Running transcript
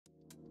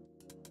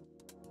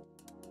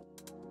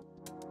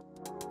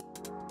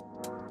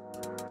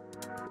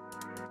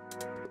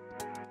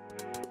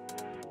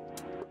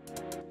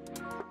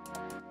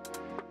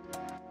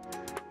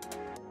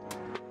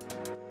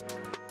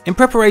In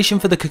preparation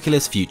for the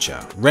cookieless future,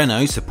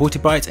 Renault,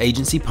 supported by its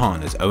agency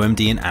partners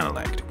OMD and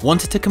Annalect,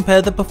 wanted to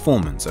compare the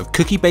performance of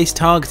cookie-based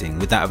targeting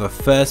with that of a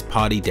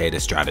first-party data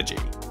strategy.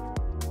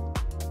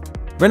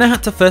 Renault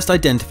had to first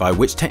identify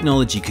which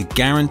technology could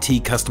guarantee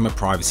customer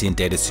privacy and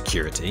data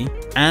security,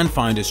 and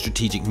find a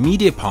strategic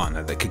media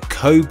partner that could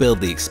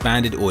co-build the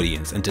expanded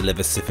audience and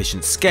deliver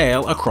sufficient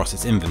scale across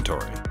its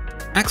inventory.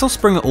 Axel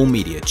Springer All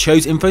Media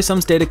chose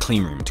InfoSum's data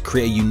cleanroom to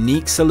create a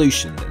unique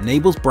solution that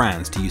enables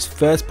brands to use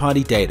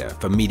first-party data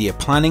for media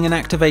planning and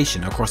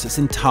activation across its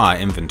entire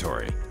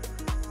inventory.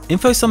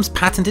 InfoSum's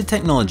patented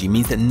technology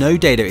means that no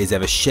data is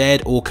ever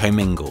shared or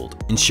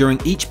commingled, ensuring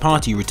each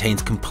party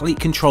retains complete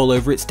control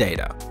over its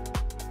data.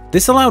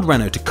 This allowed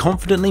Renault to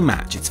confidently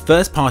match its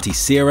first-party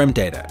CRM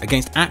data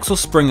against Axel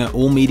Springer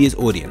All Media's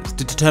audience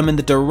to determine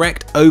the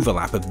direct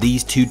overlap of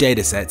these two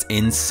datasets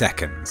in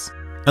seconds.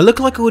 A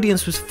lookalike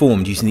audience was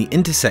formed using the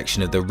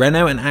intersection of the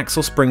Renault and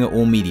Axel Springer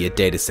All Media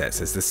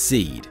datasets as the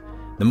seed.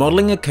 The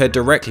modelling occurred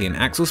directly in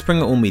Axel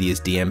Springer All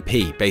Media's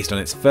DMP based on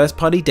its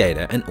first-party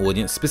data and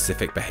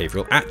audience-specific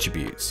behavioural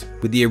attributes,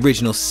 with the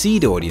original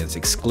seed audience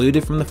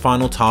excluded from the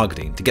final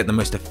targeting to get the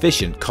most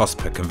efficient cost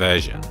per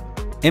conversion.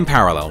 In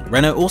parallel,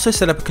 Renault also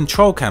set up a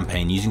control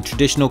campaign using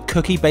traditional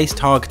cookie-based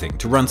targeting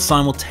to run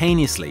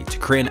simultaneously to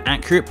create an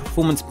accurate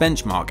performance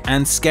benchmark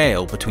and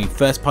scale between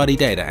first-party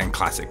data and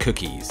classic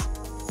cookies.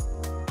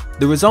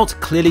 The results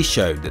clearly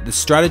showed that the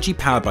strategy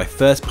powered by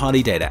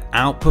first-party data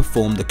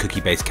outperformed the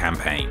cookie-based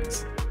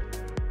campaigns.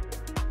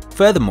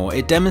 Furthermore,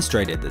 it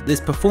demonstrated that this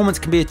performance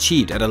can be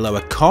achieved at a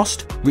lower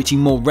cost, reaching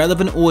more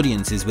relevant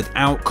audiences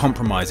without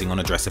compromising on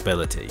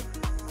addressability.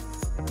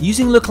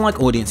 Using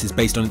lookalike audiences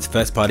based on its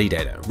first-party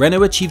data,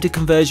 Renault achieved a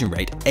conversion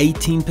rate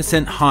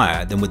 18%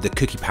 higher than with the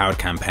cookie-powered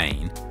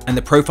campaign, and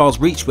the profiles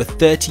reached were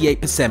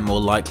 38% more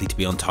likely to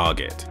be on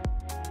target.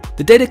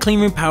 The data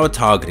cleanroom powered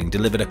targeting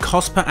delivered a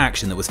cost per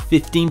action that was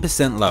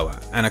 15% lower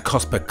and a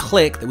cost per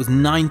click that was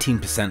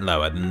 19%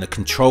 lower than the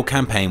control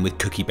campaign with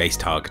cookie-based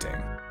targeting.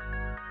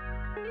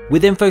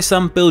 With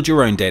InfoSum, build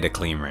your own data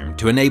cleanroom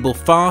to enable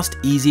fast,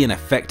 easy and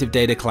effective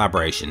data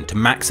collaboration to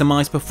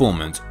maximize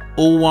performance,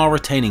 all while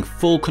retaining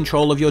full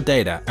control of your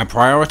data and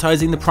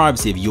prioritizing the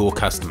privacy of your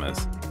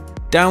customers.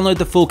 Download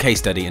the full case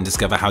study and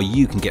discover how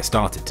you can get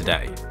started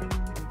today.